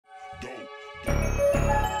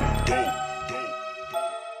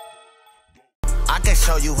I can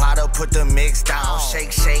show you how to put the mix down.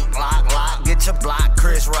 Shake, shake, lock, lock. Get your block,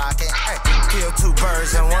 Chris rockin'. Hey, kill two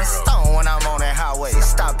birds in one stone when I'm on that highway.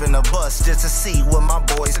 Stop in the bus just to see what my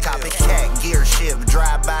boys copycat. Gear shift,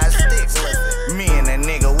 drive-by sticks. Me and that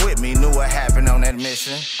nigga with me knew what happened on that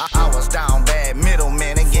mission. I was down bad,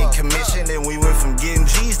 middleman and getting commission. Then we went from getting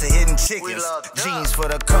G's to hitting chickens. Jeans for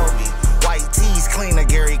the Kobe. White tees, cleaner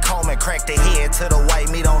Gary Coleman. Crack the head to the white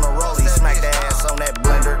meat on the rollie. Smack the ass on that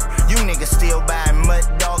blender. You niggas still buying mud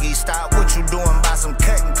doggy. Stop what you doing, buy some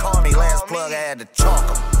cut and call me. Last plug, I had to chalk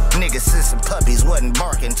 'em. Niggas since some puppies wasn't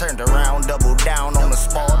barking. Turned around, doubled down on the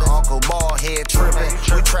Spalding. Uncle Ballhead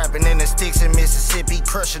tripping. We trapping in the sticks in Mississippi.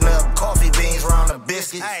 Crushing up coffee beans round the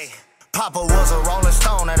biscuits. Hey. Papa was a Rolling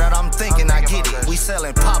Stone, and that I'm thinking I get it. We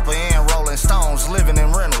selling Papa and Rolling Stones, living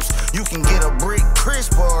in rentals. You can get a brick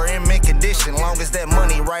crisp or in mint condition. Long as that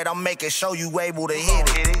money right, I'm making sure you able to hit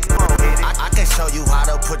it. I can show you how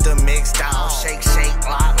to put the mix down. Shake, shake,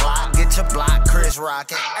 lock, lock. Get your block, Chris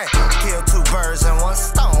rockin'. Hey, kill two birds in one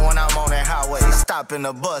stone when I'm on that highway. Stop in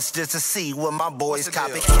the bus just to see what my boys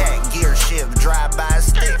copycat. Gear shift, drive-by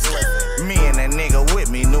sticks. Me and that nigga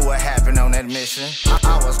with me knew what happened on that mission.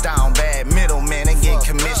 I was down bad, middleman and getting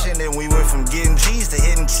commission. Then we